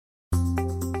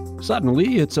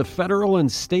Suddenly, it's a federal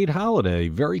and state holiday.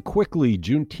 Very quickly,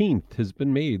 Juneteenth has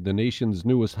been made the nation's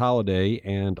newest holiday,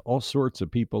 and all sorts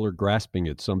of people are grasping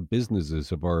it. Some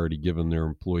businesses have already given their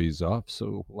employees off,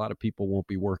 so a lot of people won't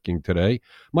be working today.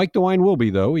 Mike DeWine will be,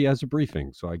 though. He has a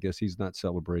briefing, so I guess he's not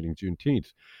celebrating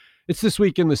Juneteenth. It's This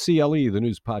Week in the CLE, the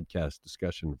news podcast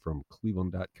discussion from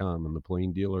Cleveland.com and the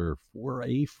Plain Dealer for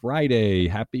a Friday.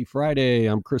 Happy Friday.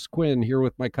 I'm Chris Quinn here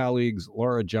with my colleagues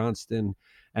Laura Johnston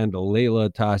and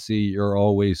Layla Tassi. You're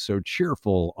always so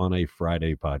cheerful on a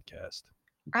Friday podcast.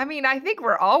 I mean, I think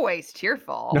we're always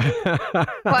cheerful,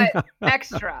 but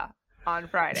extra on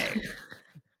Friday.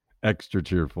 Extra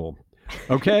cheerful.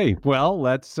 Okay, well,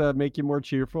 let's make you more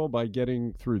cheerful by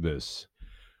getting through this.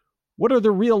 What are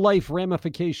the real-life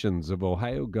ramifications of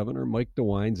Ohio Governor Mike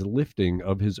DeWine's lifting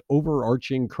of his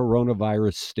overarching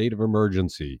coronavirus state of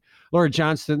emergency? Laura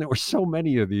Johnston, there were so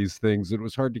many of these things it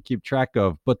was hard to keep track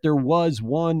of, but there was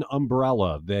one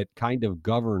umbrella that kind of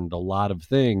governed a lot of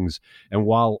things. And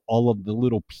while all of the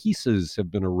little pieces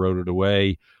have been eroded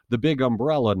away, the big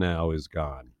umbrella now is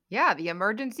gone. Yeah, the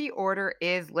emergency order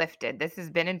is lifted. This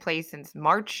has been in place since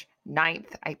March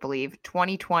 9th, I believe,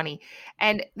 2020.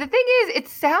 And the thing is, it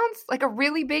sounds like a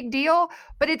really big deal,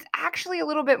 but it's actually a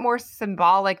little bit more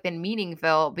symbolic than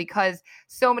meaningful because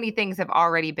so many things have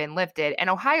already been lifted. And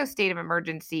Ohio's state of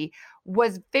emergency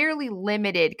was fairly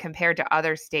limited compared to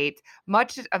other states.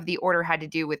 Much of the order had to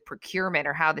do with procurement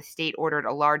or how the state ordered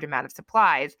a large amount of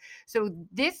supplies. So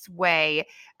this way,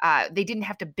 they didn't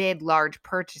have to bid large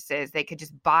purchases. They could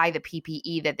just buy the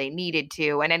PPE that they needed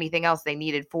to and anything else they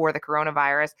needed for the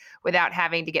coronavirus without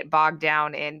having to get bogged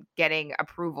down in getting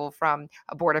approval from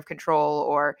a board of control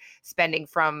or spending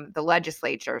from the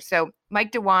legislature. So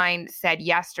Mike DeWine said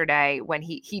yesterday when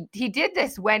he did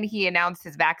this when he announced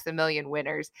his Vax-A-Million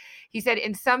winners. He said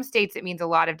in some states it means a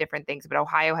lot of different things, but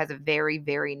Ohio has a very,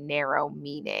 very narrow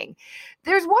meaning.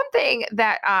 There's one thing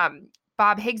that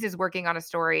Bob Higgs is working on a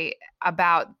story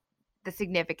about the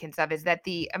significance of is that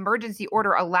the emergency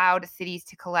order allowed cities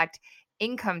to collect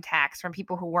income tax from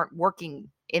people who weren't working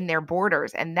in their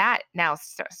borders. And that now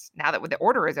that the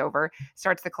order is over,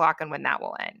 starts the clock on when that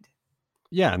will end.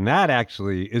 Yeah, and that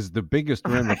actually is the biggest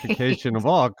ramification of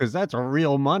all, because that's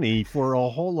real money for a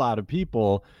whole lot of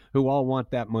people who all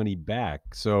want that money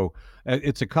back. So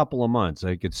it's a couple of months,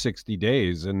 like it's 60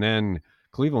 days, and then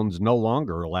Cleveland's no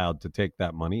longer allowed to take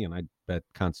that money, and I bet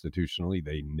constitutionally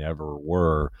they never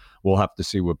were. We'll have to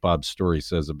see what Bob's story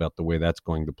says about the way that's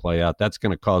going to play out. That's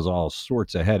going to cause all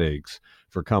sorts of headaches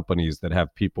for companies that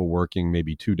have people working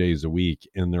maybe 2 days a week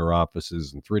in their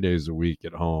offices and 3 days a week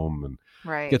at home. And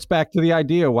gets back to the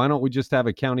idea, why don't we just have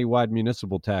a countywide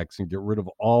municipal tax and get rid of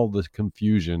all the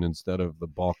confusion instead of the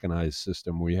balkanized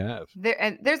system we have?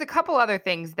 There's a couple other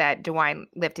things that DeWine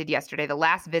lifted yesterday. The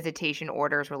last visitation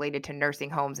orders related to nursing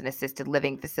homes and assisted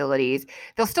living facilities.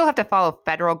 They'll still have to follow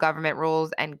federal government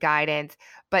rules and guidance,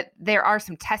 but there are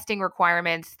some testing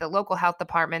requirements. The local health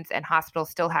departments and hospitals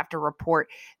still have to report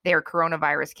their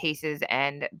coronavirus cases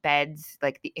and beds,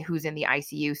 like who's in the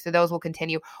ICU. So those will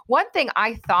continue. One thing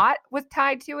I thought was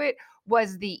tied to it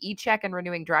was the e-check and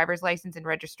renewing driver's license and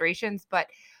registrations, but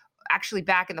actually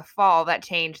back in the fall that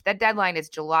changed. That deadline is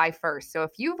July 1st. So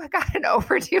if you've got an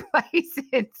overdue license,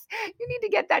 you need to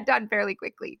get that done fairly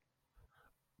quickly.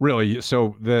 Really?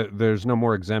 So there's no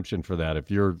more exemption for that.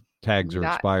 If your tags are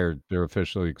expired, they're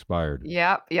officially expired.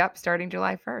 Yep. Starting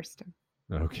July 1st.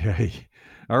 Okay.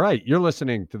 All right. You're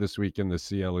listening to This Week in the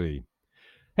CLE.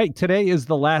 Hey, today is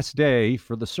the last day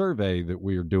for the survey that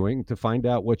we are doing to find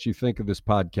out what you think of this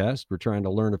podcast. We're trying to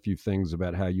learn a few things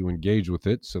about how you engage with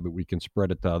it so that we can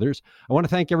spread it to others. I want to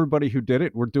thank everybody who did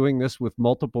it. We're doing this with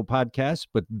multiple podcasts,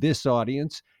 but this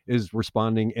audience is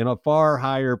responding in a far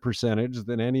higher percentage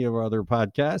than any of our other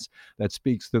podcasts. That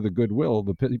speaks to the goodwill of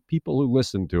the people who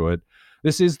listen to it.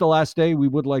 This is the last day. We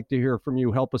would like to hear from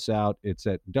you. Help us out. It's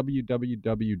at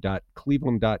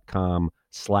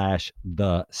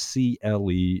www.cleveland.com/the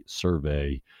CLE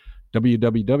survey.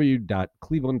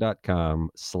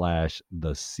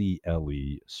 www.cleveland.com/the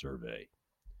CLE survey.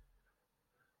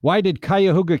 Why did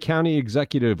Cuyahoga County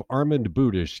Executive Armand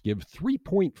Budish give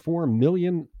 $3.4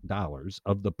 million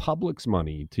of the public's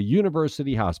money to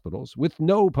university hospitals with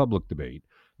no public debate,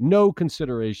 no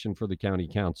consideration for the county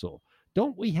council?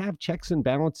 Don't we have checks and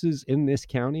balances in this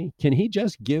county? Can he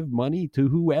just give money to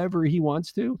whoever he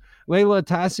wants to? Layla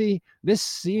Tassi, this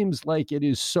seems like it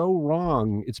is so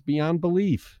wrong. It's beyond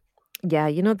belief.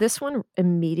 Yeah, this one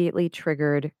immediately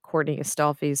triggered Courtney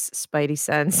Astolfi's spidey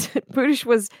sense. Budish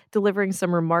was delivering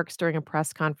some remarks during a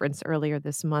press conference earlier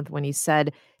this month when he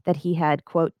said that he had,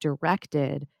 quote,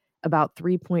 directed about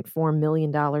 $3.4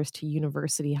 million to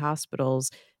university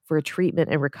hospitals for a treatment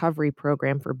and recovery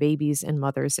program for babies and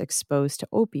mothers exposed to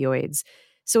opioids.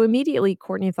 So immediately,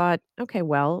 Courtney thought, okay,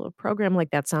 well, a program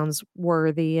like that sounds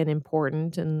worthy and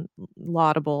important and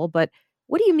laudable, but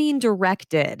what do you mean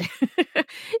directed?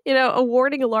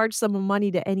 Awarding a large sum of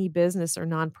money to any business or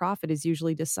nonprofit is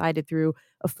usually decided through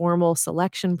a formal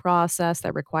selection process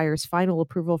that requires final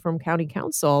approval from county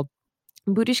council.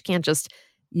 Bootish can't just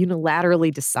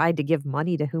unilaterally decide to give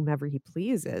money to whomever he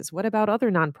pleases. What about other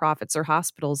nonprofits or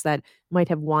hospitals that might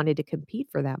have wanted to compete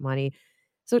for that money?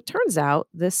 So it turns out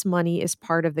this money is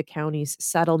part of the county's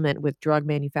settlement with drug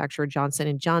manufacturer Johnson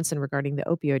and Johnson regarding the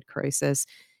opioid crisis.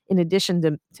 In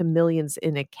addition to millions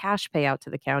in a cash payout to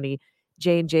the county,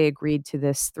 J&J agreed to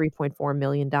this $3.4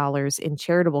 million in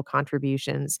charitable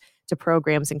contributions to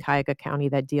programs in Cuyahoga County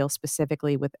that deal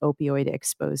specifically with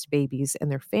opioid-exposed babies and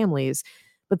their families.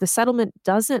 But the settlement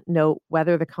doesn't note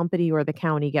whether the company or the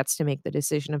county gets to make the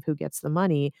decision of who gets the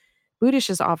money.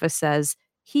 Buttigieg's office says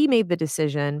he made the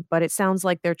decision, but it sounds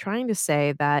like they're trying to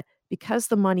say that because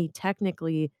the money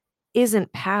technically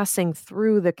isn't passing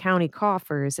through the county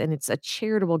coffers and it's a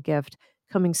charitable gift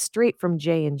coming straight from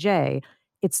J&J,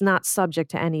 it's not subject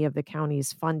to any of the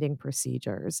county's funding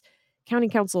procedures. County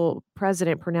Council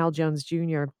President Pernell Jones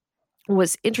Jr.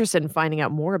 was interested in finding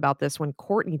out more about this. When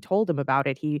Courtney told him about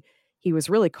it, he was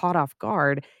really caught off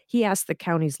guard. He asked the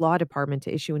county's law department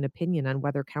to issue an opinion on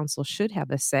whether council should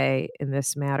have a say in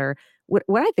this matter. What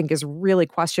I think is really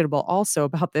questionable also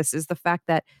about this is the fact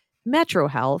that Metro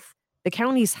Health, the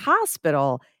county's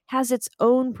hospital, has its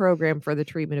own program for the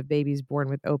treatment of babies born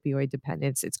with opioid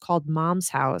dependence. It's called Mom's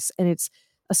House, and it's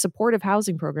a supportive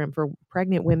housing program for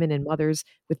pregnant women and mothers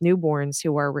with newborns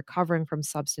who are recovering from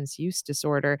substance use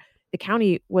disorder. The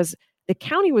county was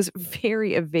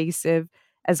very evasive,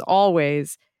 as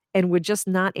always, and would just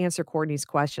not answer Courtney's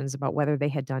questions about whether they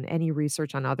had done any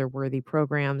research on other worthy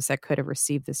programs that could have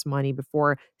received this money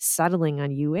before settling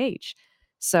on UH.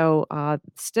 So,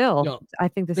 still, No, I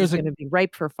think this is there's a gonna be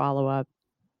ripe for follow-up.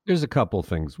 There's a couple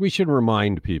things. We should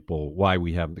remind people why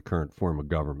we have the current form of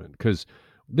government, because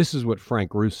this is what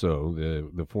Frank Russo,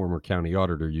 the former county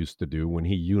auditor, used to do when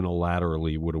he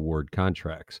unilaterally would award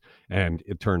contracts. And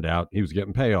it turned out he was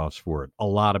getting payoffs for it, a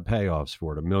lot of payoffs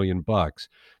for it, $1 million.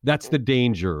 That's the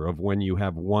danger of when you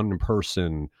have one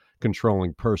person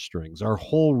controlling purse strings. Our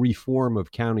whole reform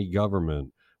of county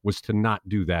government was to not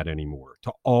do that anymore,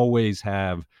 to always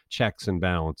have checks and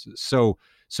balances. So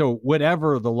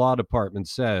whatever the law department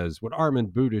says, what Armand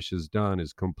Budish has done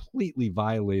is completely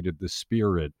violated the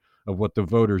spirit of what the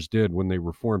voters did when they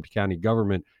reformed county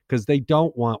government, because they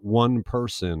don't want one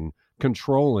person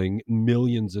controlling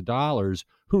millions of dollars.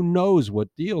 Who knows what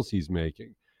deals he's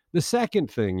making? The second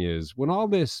thing is, when all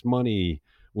this money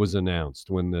was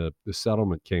announced, when the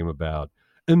settlement came about,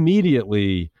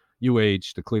 immediately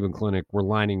the Cleveland Clinic, were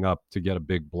lining up to get a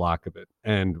big block of it.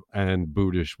 And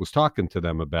Budish was talking to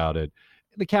them about it.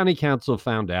 The county council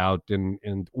found out,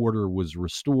 and order was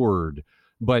restored.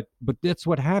 But that's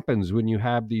what happens when you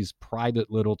have these private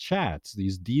little chats.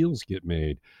 These deals get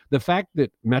made. The fact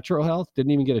that Metro Health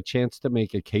didn't even get a chance to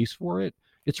make a case for it,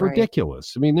 it's Right.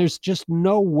 ridiculous. I mean, there's just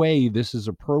no way this is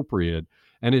appropriate.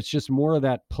 And it's just more of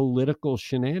that political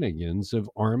shenanigans of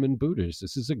Armand Budish.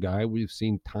 This is a guy we've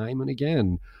seen time and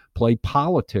again play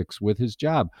politics with his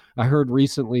job. I heard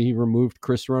recently he removed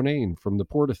Chris Ronayne from the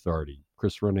Port Authority.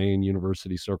 Chris Ronayne,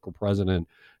 University Circle president,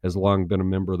 has long been a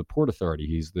member of the Port Authority.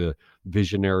 He's the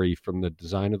visionary from the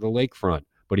design of the lakefront.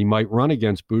 But he might run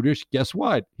against Budish. Guess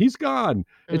what? He's gone.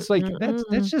 It's like that's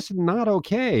Mm-mm-mm. just not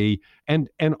okay. And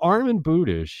Armand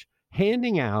Budish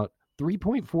handing out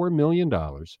 $3.4 million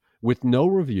with no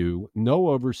review, no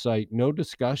oversight, no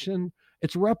discussion.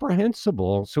 It's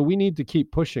reprehensible. So we need to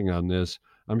keep pushing on this.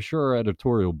 I'm sure our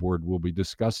editorial board will be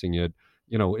discussing it.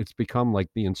 It's become like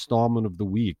the installment of the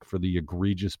week for the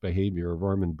egregious behavior of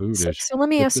Armand So Budish. so let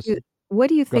me That ask this you, what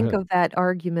do you Go think ahead. of that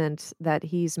argument that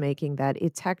he's making that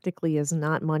it technically is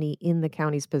not money in the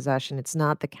county's possession? It's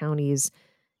not the county's,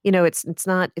 it's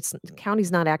not it's the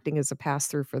county's not acting as a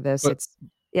pass-through for this. But It's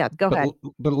Yeah, go But ahead.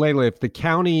 but Layla, if the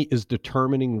county is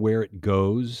determining where it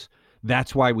goes,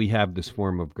 that's why we have this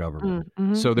form of government,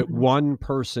 Mhm, so that mhm. one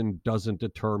person doesn't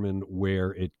determine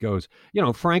where it goes.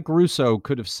 Frank Russo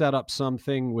could have set up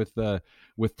something with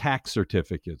tax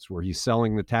certificates, where he's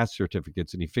selling the tax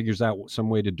certificates, and he figures out some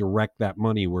way to direct that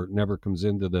money where it never comes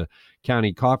into the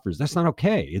county coffers. That's not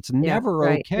okay. It's Yeah, never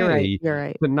right. You're right, okay you're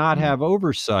right. to not Mhm. have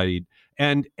oversight.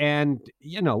 And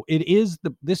it is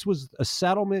this was a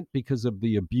settlement because of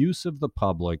the abuse of the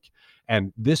public,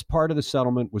 and this part of the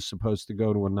settlement was supposed to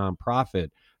go to a nonprofit.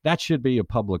 That should be a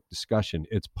public discussion.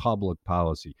 It's public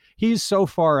policy. He's so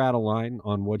far out of line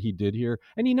on what he did here,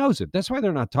 and he knows it. That's why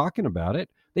they're not talking about it.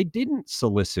 They didn't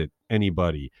solicit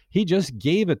anybody. He just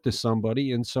gave it to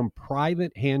somebody in some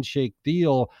private handshake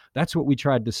deal. That's what we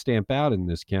tried to stamp out in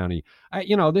this county.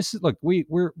 This is look.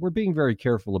 We're being very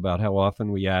careful about how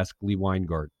often we ask Lee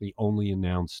Weingart, the only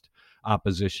announced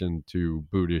opposition to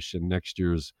Buttigieg in next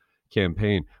year's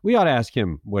campaign. We ought to ask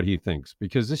him what he thinks,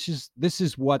 because this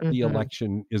is what the Mhm.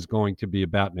 election is going to be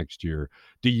about next year.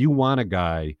 Do you want a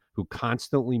guy who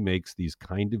constantly makes these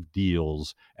kind of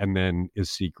deals and then is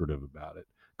secretive about it?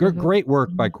 Mhm. Great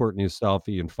work by Mhm. Courtney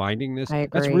Adelphi in finding this. I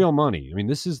That's agree. real money. I mean,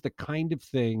 this is the kind of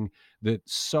thing that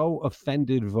so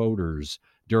offended voters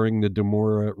during the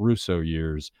DeMora Russo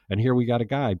years. And here we got a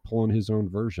guy pulling his own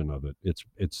version of it. It's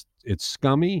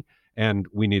scummy, and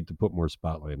we need to put more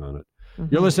spotlight on it. You're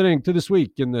Mhm. listening to This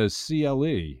Week in the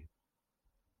CLE.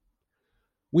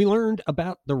 We learned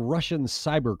about the Russian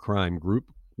cybercrime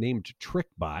group named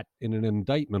TrickBot in an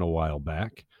indictment a while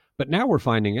back, but now we're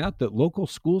finding out that local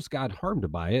schools got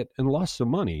harmed by it and lost some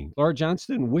money. Laura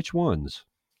Johnston, which ones?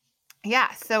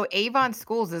 Yeah, so Avon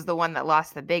Schools is the one that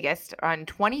lost the biggest. In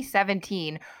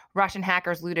 2017, Russian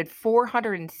hackers looted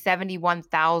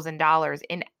 $471,000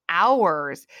 in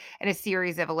hours in a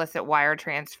series of illicit wire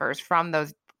transfers from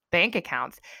those bank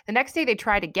accounts. The next day they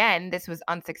tried again. This was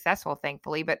unsuccessful,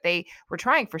 thankfully, but they were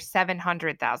trying for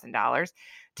 $700,000.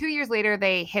 2 years later,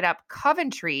 they hit up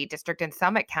Coventry District in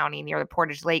Summit County near the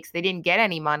Portage Lakes. They didn't get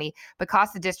any money, but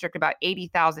cost the district about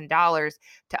 $80,000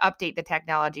 to update the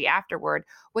technology afterward.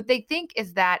 What they think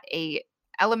is that a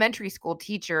elementary school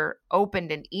teacher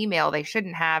opened an email they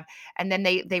shouldn't have, and then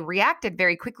they reacted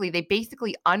very quickly. They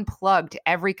basically unplugged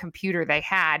every computer they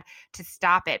had to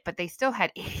stop it, but they still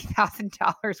had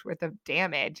 $80,000 worth of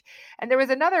damage. And there was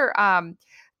another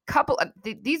couple of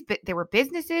there were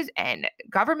businesses and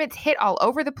governments hit all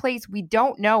over the place. We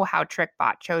don't know how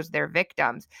TrickBot chose their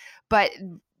victims, but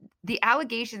the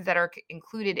allegations that are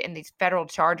included in these federal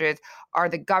charges are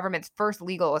the government's first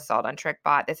legal assault on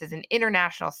TrickBot. This is an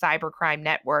international cybercrime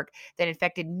network that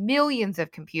infected millions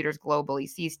of computers globally,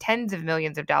 seized tens of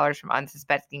millions of dollars from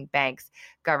unsuspecting banks,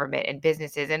 government, and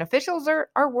businesses. And officials are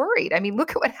worried. I mean,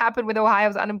 look at what happened with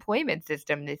Ohio's unemployment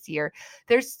system this year.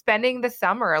 They're spending the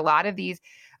summer, a lot of these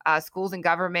schools and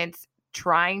governments,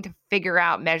 trying to figure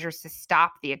out measures to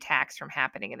stop the attacks from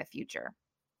happening in the future.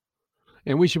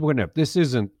 And we should point out, this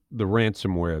isn't the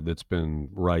ransomware that's been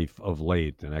rife of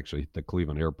late and actually hit the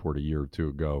Cleveland airport a year or two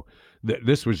ago.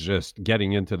 This was just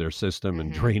getting into their system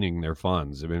and Hmm. draining their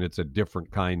funds. I mean, it's a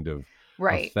different kind of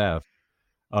Right. theft.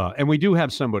 And we do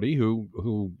have somebody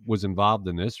who was involved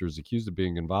in this or is accused of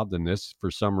being involved in this for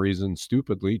some reason,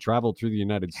 stupidly traveled through the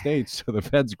United States. So the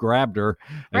feds grabbed her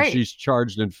and Right. she's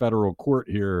charged in federal court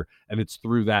here. And it's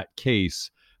through that case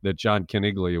that John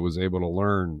Caniglia was able to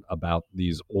learn about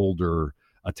these older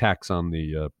attacks on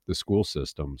the school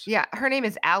systems. Yeah, her name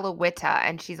is Alawita,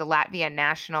 and she's a Latvian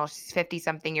national. She's 50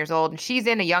 something years old, and she's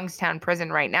in a Youngstown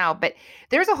prison right now. But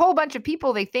there's a whole bunch of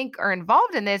people they think are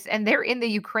involved in this, and they're in the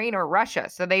Ukraine or Russia.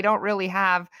 So they don't really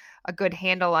have a good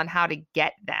handle on how to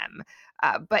get them.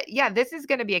 But yeah, this is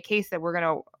going to be a case that we're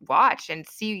going to watch and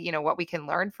see, what we can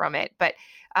learn from it. But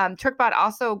TrickBot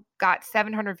also got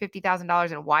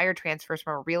 $750,000 in wire transfers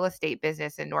from a real estate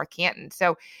business in North Canton.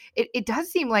 So it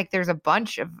does seem like there's a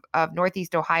bunch of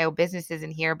Northeast Ohio businesses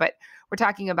in here, but we're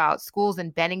talking about schools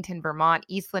in Bennington, Vermont,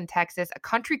 Eastland, Texas, a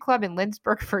country club in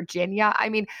Lynchburg, Virginia. I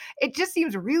mean, it just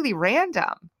seems really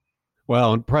random.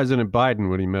 Well, and President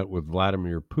Biden, when he met with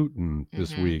Vladimir Putin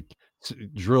this Hmm. week,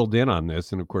 drilled in on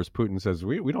this. And of course, Putin says,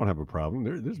 we don't have a problem.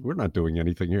 We're not doing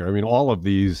anything here. I mean, all of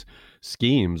these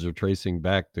schemes are tracing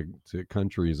back to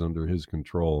countries under his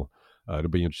control. It'll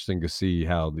be interesting to see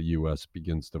how the U.S.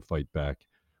 begins to fight back,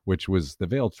 which was the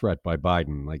veiled threat by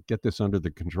Biden. Like, get this under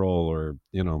the control or,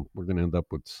 we're going to end up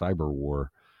with cyber war.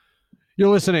 You're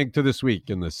listening to This Week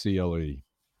in the CLE.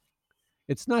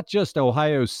 It's not just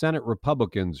Ohio's Senate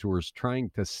Republicans who are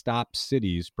trying to stop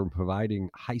cities from providing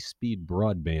high speed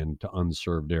broadband to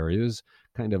unserved areas.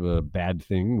 Kind of a bad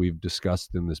thing we've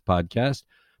discussed in this podcast.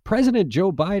 President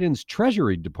Joe Biden's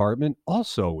Treasury Department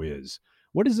also is.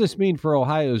 What does this mean for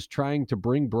Ohio's trying to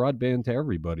bring broadband to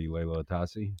everybody, Leila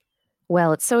Atassi?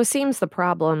 Well, it seems the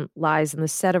problem lies in the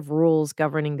set of rules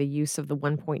governing the use of the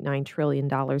 $1.9 trillion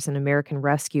in American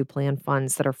Rescue Plan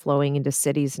funds that are flowing into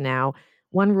cities now.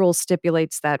 One rule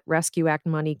stipulates that Rescue Act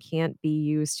money can't be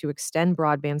used to extend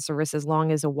broadband service as long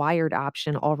as a wired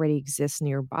option already exists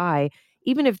nearby,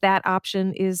 even if that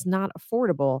option is not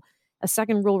affordable. A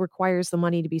second rule requires the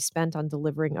money to be spent on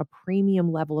delivering a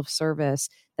premium level of service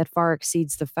that far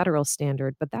exceeds the federal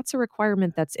standard, but that's a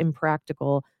requirement that's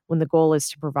impractical when the goal is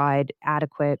to provide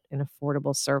adequate and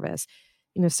affordable service.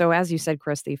 So as you said,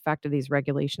 Chris, the effect of these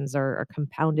regulations are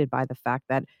compounded by the fact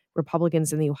that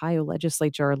Republicans in the Ohio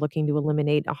legislature are looking to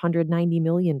eliminate $190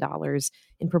 million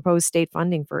in proposed state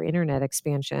funding for internet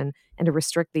expansion and to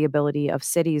restrict the ability of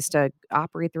cities to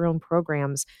operate their own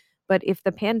programs. But if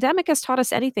the pandemic has taught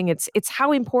us anything, it's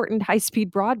how important high-speed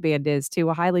broadband is to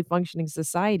a highly functioning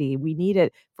society. We need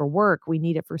it for work, we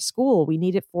need it for school, we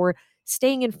need it for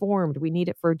staying informed, we need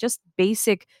it for just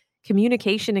basic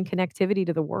communication and connectivity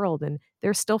to the world. And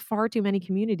there's still far too many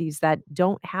communities that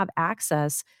don't have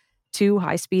access to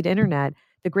high-speed internet.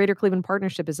 The Greater Cleveland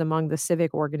Partnership is among the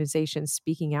civic organizations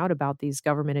speaking out about these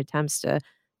government attempts to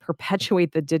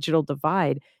perpetuate the digital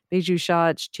divide. Beju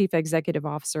Shah, chief executive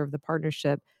officer of the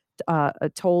partnership,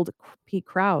 told Pete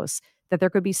Krause that there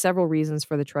could be several reasons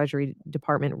for the Treasury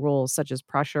Department rules, such as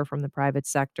pressure from the private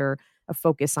sector, a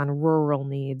focus on rural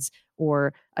needs,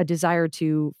 or a desire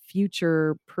to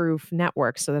future-proof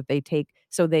networks so that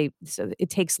it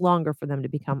takes longer for them to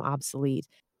become obsolete.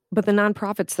 But the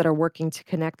nonprofits that are working to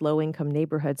connect low-income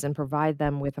neighborhoods and provide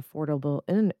them with affordable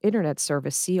internet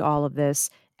service see all of this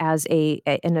as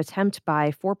an attempt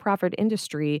by for-profit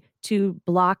industry to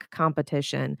block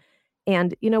competition.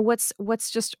 And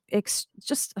what's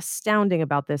just astounding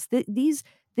about this?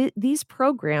 These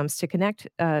programs to connect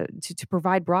to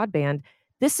provide broadband.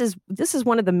 This is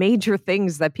one of the major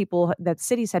things that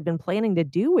cities had been planning to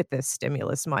do with this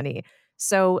stimulus money.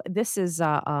 So this is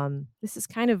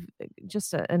kind of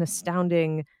just an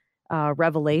astounding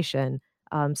revelation.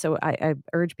 So I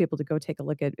urge people to go take a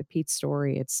look at Pete's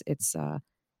story. It's My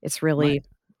really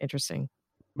interesting.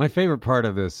 My favorite part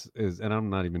of this is, and I'm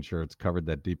not even sure it's covered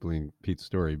that deeply in Pete's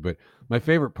story, but my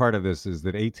favorite part of this is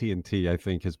that AT&T, I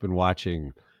think, has been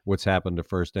watching what's happened to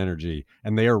First Energy,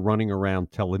 and they are running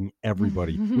around telling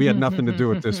everybody, we had nothing to do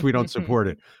with this. We don't support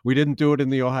it. We didn't do it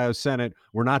in the Ohio Senate.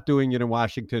 We're not doing it in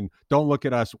Washington. Don't look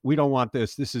at us. We don't want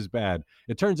this. This is bad.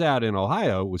 It turns out in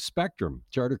Ohio, it was Spectrum,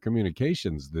 Charter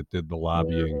Communications, that did the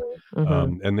lobbying,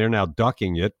 Mhm. and they're now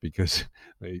ducking it because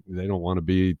they don't want to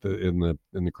be in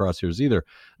the crosshairs either.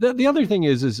 The other thing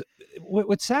is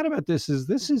what's sad about this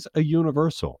is a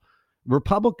universal.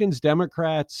 Republicans,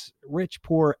 Democrats, rich,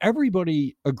 poor,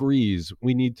 everybody agrees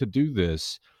we need to do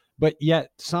this, but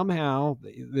yet somehow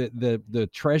the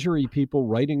Treasury people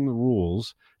writing the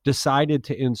rules decided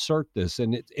to insert this,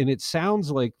 and it sounds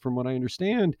like, from what I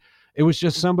understand, it was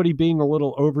just somebody being a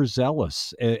little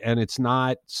overzealous, and it's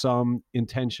not some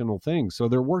intentional thing. So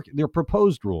they're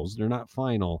proposed rules; they're not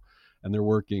final, and they're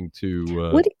working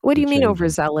What do to you mean change them.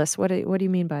 overzealous? What do you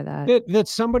mean by that? That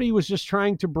somebody was just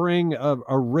trying to bring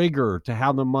a rigor to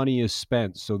how the money is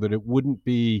spent so that it wouldn't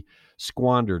be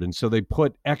squandered, and so they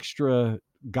put extra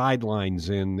guidelines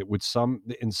in that would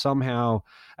somehow.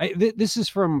 This is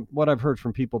from what I've heard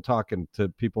from people talking to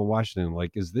people in Washington.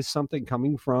 Like, is this something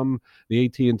coming from the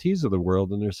AT&Ts of the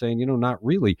world? And they're saying, not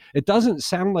really. It doesn't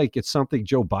sound like it's something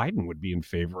Joe Biden would be in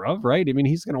favor of, right? I mean,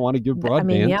 he's going to want to give I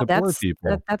mean, broadband yeah, to poor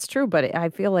people. that's true, but I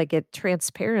feel like it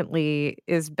transparently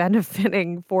is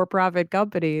benefiting for-profit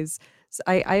companies.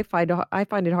 I find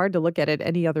it hard to look at it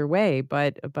any other way,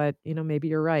 but maybe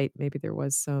you're right. Maybe there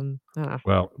was some.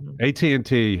 Well,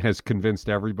 AT&T has convinced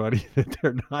everybody that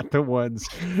they're not the ones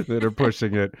that are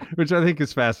pushing it, which I think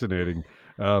is fascinating.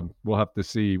 We'll have to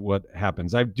see what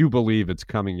happens. I do believe it's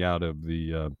coming out of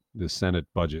the Senate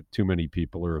budget. Too many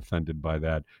people are offended by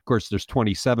that. Of course, there's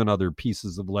 27 other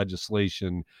pieces of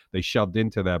legislation they shoved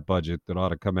into that budget that ought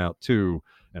to come out too,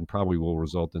 and probably will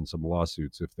result in some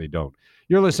lawsuits if they don't.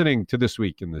 You're listening to This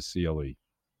Week in the CLE.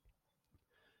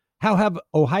 How have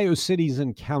Ohio cities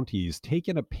and counties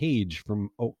taken a page from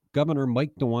Governor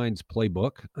Mike DeWine's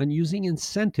playbook on using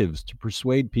incentives to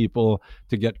persuade people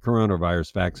to get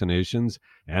coronavirus vaccinations?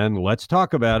 And let's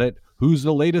talk about it. Who's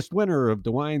the latest winner of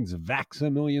DeWine's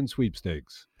Vax-A-Million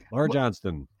sweepstakes? Laura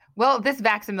Johnston. Well, this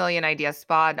Vax-A-Million idea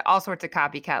spawned all sorts of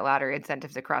copycat lottery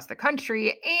incentives across the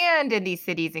country and in these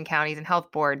cities and counties and health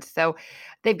boards. So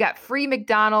they've got free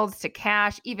McDonald's to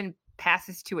cash, even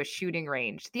passes to a shooting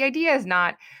range. The idea is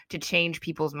not to change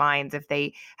people's minds if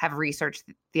they have researched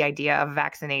the idea of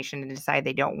vaccination and decide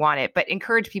they don't want it, but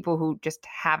encourage people who just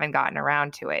haven't gotten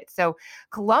around to it. So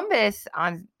Columbus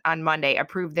on Monday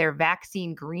approved their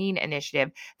Vaccine Green initiative.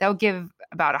 They'll give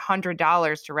about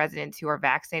 $100 to residents who are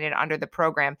vaccinated under the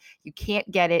program. You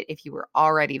can't get it if you were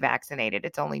already vaccinated.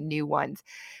 It's only new ones.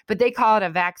 But they call it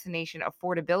a vaccination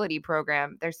affordability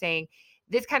program. They're saying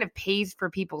this kind of pays for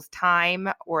people's time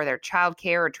or their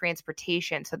childcare or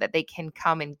transportation so that they can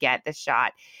come and get the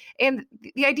shot. And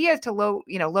the idea is to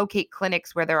locate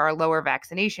clinics where there are lower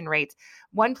vaccination rates.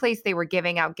 One place they were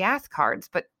giving out gas cards,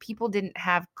 but people didn't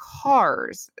have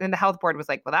cars. And the health board was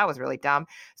like, well, that was really dumb.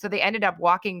 So they ended up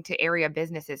walking to area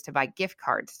businesses to buy gift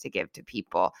cards to give to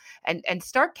people. And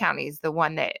Stark County is the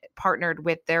one that partnered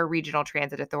with their regional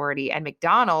transit authority and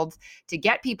McDonald's to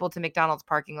get people to McDonald's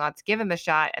parking lots, give them the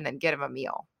shot, and then get them a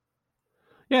meal.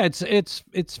 Yeah, it's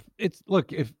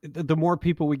look, if the more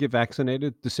people we get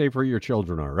vaccinated, the safer your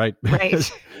children are, right? Right.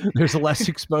 Because there's less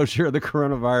exposure of the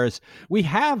coronavirus. We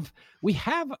have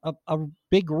a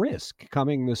big risk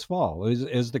coming this fall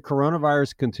as the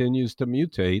coronavirus continues to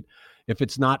mutate. If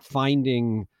it's not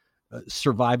finding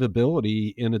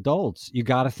survivability in adults, you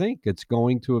got to think it's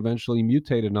going to eventually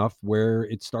mutate enough where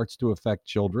it starts to affect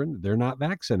children. They're not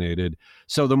vaccinated.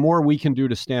 So the more we can do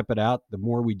to stamp it out, the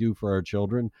more we do for our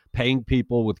children. Paying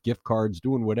people with gift cards,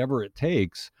 doing whatever it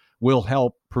takes will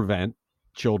help prevent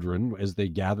children as they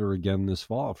gather again this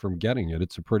fall from getting it.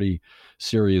 It's a pretty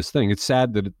serious thing. It's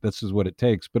sad that this is what it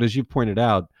takes. But as you pointed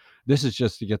out, this is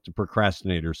just to get the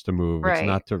procrastinators to move. It's Right.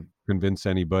 not to convince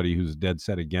anybody who's dead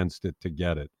set against it to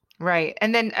get it. Right.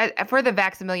 And then for the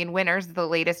Vax-A-Million winners, the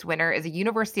latest winner is a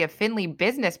University of Findlay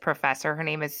business professor. Her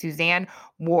name is Suzanne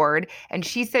Ward. And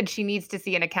she said she needs to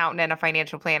see an accountant and a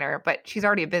financial planner, but she's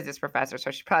already a business professor.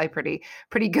 So she's probably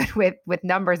pretty good with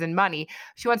numbers and money.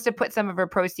 She wants to put some of her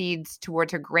proceeds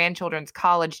towards her grandchildren's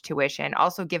college tuition,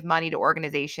 also give money to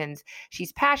organizations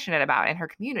she's passionate about in her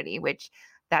community, which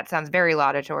that sounds very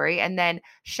laudatory. And then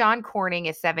Sean Corning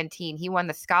is 17. He won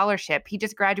the scholarship. He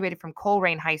just graduated from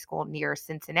Coleraine High School near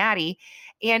Cincinnati.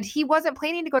 And he wasn't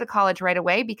planning to go to college right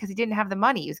away because he didn't have the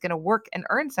money. He was going to work and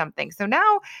earn something. So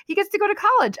now he gets to go to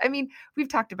college. I mean, we've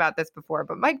talked about this before,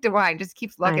 but Mike DeWine just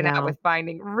keeps lucking out with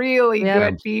finding really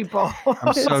good people.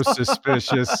 I'm so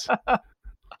suspicious.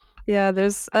 Yeah,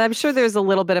 I'm sure there's a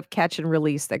little bit of catch and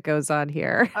release that goes on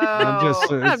here. Oh, I'm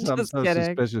so kidding.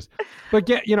 suspicious. But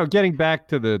getting back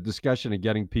to the discussion of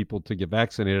getting people to get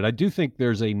vaccinated, I do think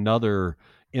there's another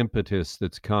impetus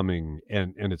that's coming,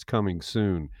 and it's coming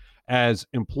soon. As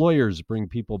employers bring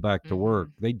people back to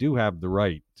work, they do have the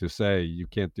right to say, you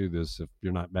can't do this if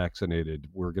you're not vaccinated.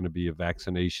 We're going to be a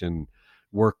vaccination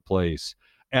workplace.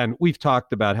 And we've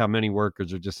talked about how many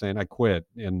workers are just saying, I quit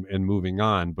and moving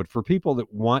on. But for people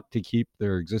that want to keep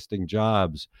their existing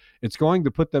jobs, it's going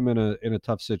to put them in a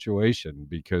tough situation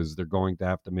because they're going to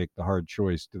have to make the hard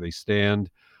choice. Do they stand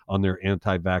on their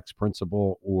anti-vax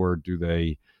principle, or do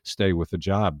they stay with a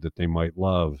job that they might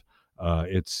love?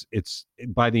 It's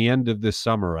by the end of this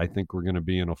summer, I think we're going to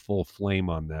be in a full flame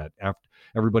on that. After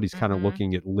everybody's kind of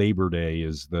looking at Labor Day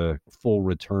as the full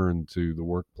return to the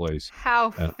workplace.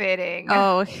 How fitting.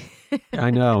 Oh,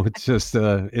 I know. It's just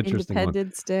interesting.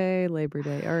 Independence Day, Labor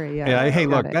Day. All right. Yeah. Hey,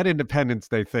 look, that Independence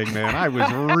Day thing, man, I was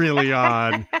really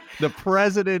on. The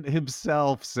president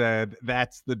himself said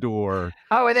that's the door.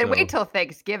 Oh, and then wait till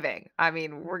Thanksgiving. I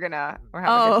mean, we're having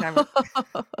a good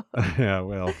time. Yeah,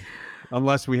 well,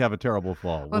 unless we have a terrible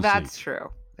fall. Well, that's true.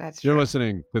 That's You're true.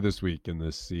 listening to This Week in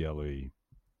the CLE.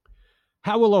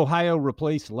 How will Ohio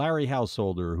replace Larry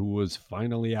Householder, who was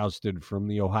finally ousted from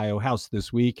the Ohio House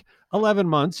this week, 11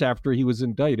 months after he was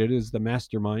indicted as the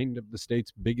mastermind of the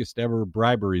state's biggest ever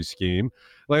bribery scheme?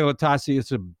 Leila Tassi,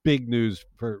 it's a big news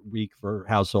week for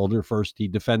Householder. First, he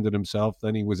defended himself,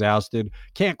 then he was ousted.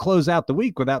 Can't close out the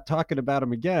week without talking about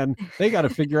him again. They got to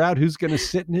figure out who's going to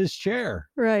sit in his chair.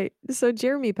 Right. So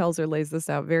Jeremy Pelzer lays this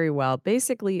out very well.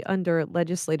 Basically, under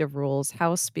legislative rules,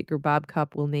 House Speaker Bob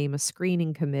Cupp will name a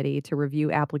screening committee to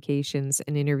review applications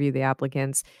and interview the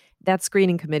applicants. That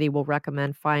screening committee will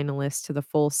recommend finalists to the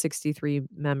full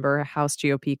 63-member House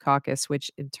GOP caucus,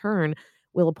 which in turn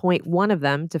will appoint one of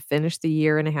them to finish the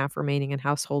year and a half remaining in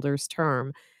Householder's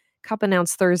term. Cupp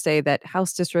announced Thursday that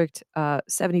House District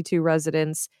 72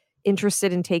 residents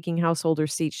interested in taking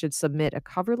Householder's seat should submit a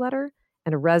cover letter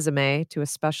and a resume to a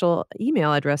special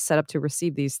email address set up to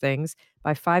receive these things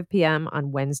by 5 p.m.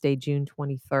 on Wednesday, June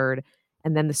 23rd.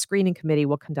 And then the screening committee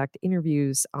will conduct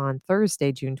interviews on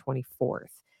Thursday, June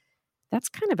 24th. That's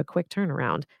kind of a quick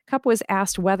turnaround. Cupp was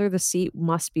asked whether the seat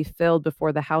must be filled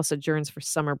before the House adjourns for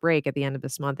summer break at the end of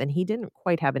this month, and he didn't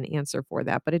quite have an answer for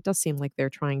that, but it does seem like they're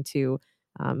trying to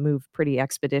move pretty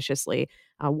expeditiously.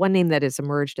 One name that has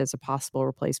emerged as a possible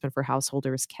replacement for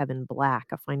Householder is Kevin Black,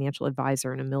 a financial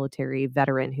advisor and a military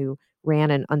veteran who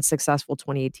ran an unsuccessful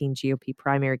 2018 GOP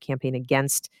primary campaign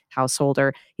against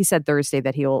Householder. He said Thursday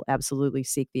that he will absolutely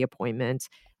seek the appointment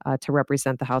to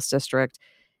represent the House district.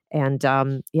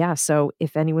 And yeah, so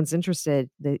if anyone's interested,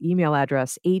 the email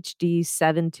address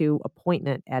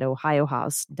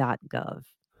hd72appointment@ohiohouse.gov.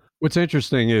 What's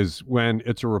interesting is when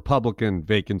it's a Republican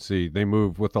vacancy, they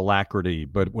move with alacrity.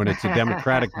 But when it's a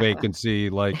Democratic vacancy,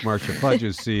 like Marcia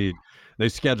Fudge's seat, they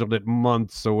scheduled it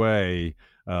months away.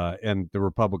 And the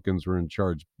Republicans were in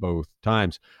charge both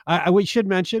times. We should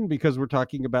mention, because we're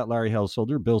talking about Larry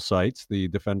Householder, Bill Seitz, the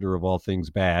defender of all things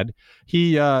bad,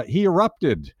 he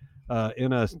erupted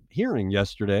in a hearing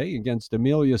yesterday against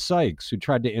Amelia Sykes, who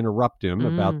tried to interrupt him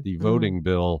about the voting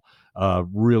bill,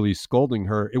 really scolding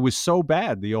her. It was so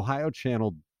bad, the Ohio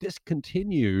channel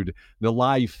discontinued the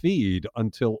live feed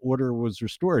until order was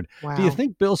restored. Do you Wow.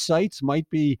 think Bill Seitz might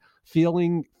be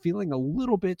feeling a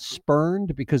little bit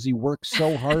spurned because he worked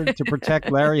so hard to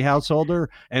protect Larry Householder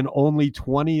and only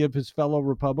 20 of his fellow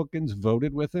Republicans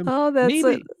voted with him? Oh, that's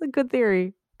Maybe. a good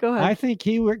theory. Go I ahead. think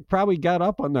he probably got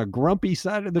up on the grumpy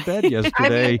side of the bed I mean,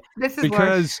 yesterday this is where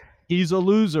because he's a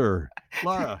loser.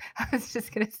 Laura. I was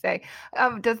just gonna say,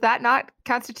 does that not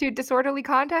constitute disorderly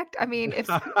conduct? I mean, if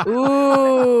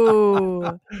Ooh.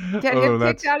 get Oh, him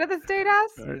that's kicked out of the state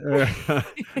house?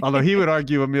 although he would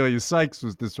argue Amelia Sykes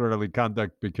was disorderly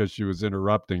conduct because she was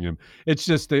interrupting him. It's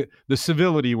just the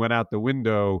civility went out the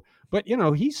window. But,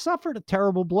 he suffered a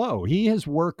terrible blow. He has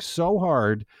worked so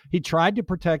hard. He tried to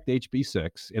protect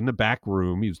HB6 in the back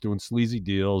room. He was doing sleazy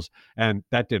deals, and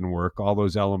that didn't work. All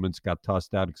those elements got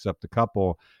tossed out except a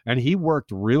couple. And he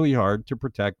worked really hard to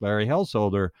protect Larry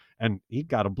Householder, and he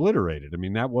got obliterated. I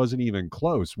mean, that wasn't even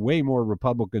close. Way more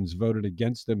Republicans voted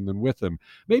against him than with him.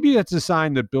 Maybe that's a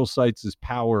sign that Bill Seitz's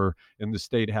power in the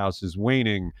state house is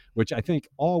waning, which I think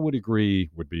all would agree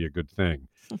would be a good thing.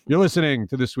 You're listening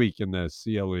to This Week in the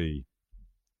CLE.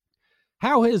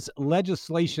 How has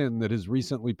legislation that has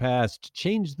recently passed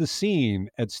changed the scene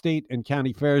at state and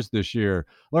county fairs this year?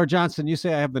 Laura Johnson, you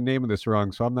say I have the name of this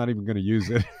wrong, so I'm not even going to use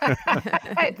it.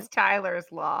 It's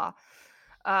Tyler's Law.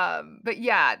 But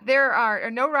yeah, there are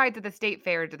no rides at the state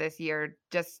fair this year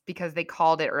just because they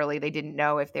called it early. They didn't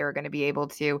know if they were going to be able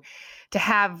to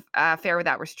have a fair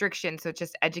without restrictions. So it's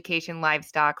just education,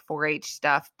 livestock, 4-H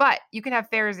stuff. But you can have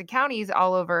fairs in counties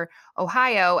all over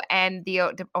Ohio. And the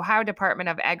Ohio Department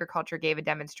of Agriculture gave a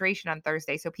demonstration on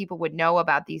Thursday so people would know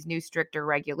about these new stricter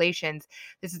regulations.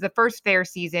 This is the first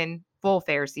full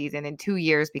fair season in 2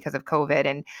 years because of COVID.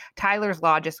 And Tyler's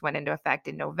Law just went into effect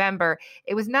in November.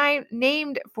 It was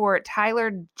named for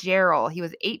Tyler Jarrell. He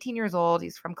was 18 years old.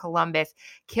 He's from Columbus,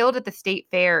 killed at the state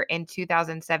fair in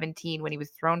 2017 when he was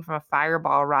thrown from a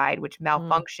fireball ride, which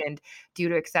malfunctioned due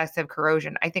to excessive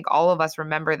corrosion. I think all of us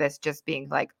remember this just being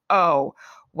like, oh,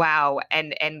 wow,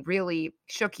 and really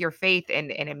shook your faith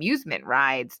in amusement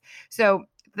rides. So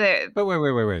But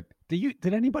wait.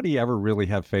 Did anybody ever really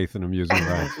have faith in amusement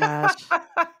rides? Oh gosh.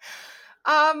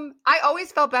 I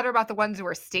always felt better about the ones who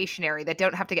were stationary that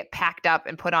don't have to get packed up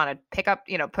and put on a pickup,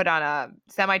 put on a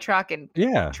semi truck and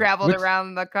traveled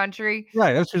around the country.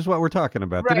 Right. That's just what we're talking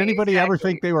about. Right, Did anybody ever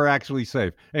exactly. think they were actually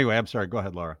safe? Anyway, I'm sorry. Go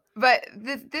ahead, Laura. But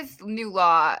this new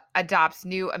law adopts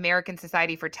new American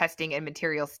Society for Testing and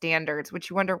Material Standards, which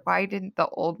you wonder, why didn't the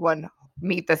old one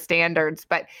meet the standards?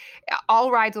 But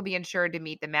all rides will be insured to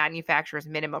meet the manufacturer's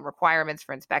minimum requirements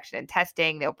for inspection and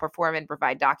testing. They'll perform and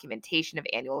provide documentation of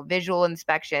annual visual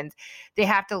inspections. They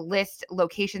have to list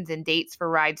locations and dates for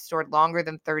rides stored longer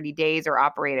than 30 days or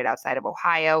operated outside of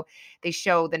Ohio. They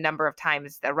show the number of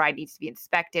times the ride needs to be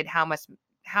inspected,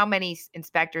 how many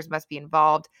inspectors must be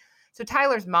involved. So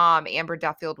Tyler's mom, Amber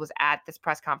Duffield, was at this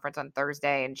press conference on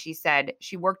Thursday, and she said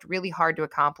she worked really hard to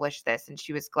accomplish this, and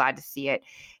she was glad to see it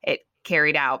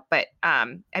carried out. But I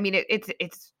mean,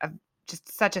 it's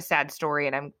just such a sad story,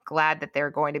 and I'm glad that they're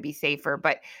going to be safer.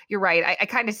 But you're right. I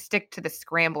kind of stick to the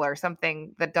scrambler,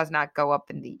 something that does not go up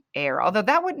in the air. Although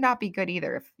that would not be good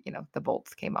either if the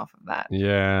bolts came off of that.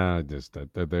 Yeah, just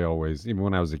that they always. Even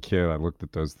when I was a kid, I looked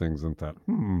at those things and thought,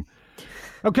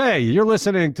 Okay, you're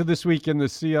listening to This Week in the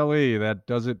CLE. That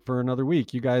does it for another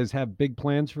week. You guys have big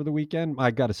plans for the weekend?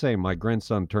 I got to say, my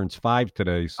grandson turns 5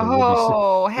 today, so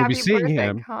we'll be happy seeing birthday,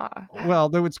 him. huh? Well,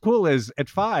 though what's cool is at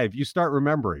 5, you start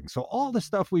remembering. So all the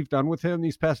stuff we've done with him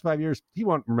these past 5 years, he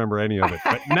won't remember any of it.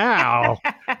 But now,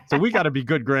 so we got to be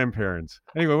good grandparents.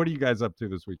 Anyway, what are you guys up to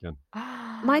this weekend?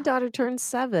 My daughter turned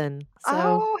 7. So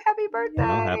Oh, happy birthday.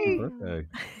 Well, happy birthday.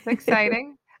 It's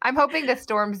exciting. I'm hoping the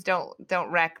storms don't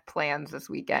wreck plans this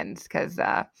weekend because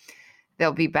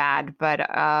they'll be bad. But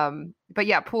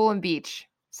yeah, pool and beach,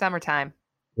 summertime.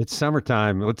 It's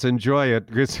summertime. Let's enjoy it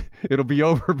because it'll be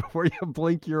over before you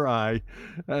blink your eye.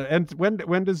 And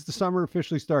when does the summer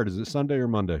officially start? Is it Sunday or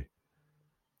Monday?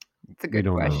 It's a We good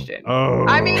don't know. question. Oh.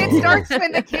 I mean, it starts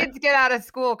when the kids get out of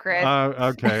school, Chris.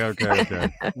 Okay.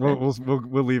 We'll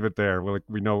leave it there.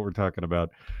 We know what we're talking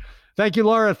about. Thank you,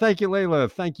 Laura. Thank you,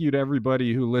 Layla. Thank you to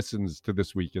everybody who listens to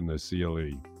This Week in the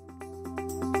CLE.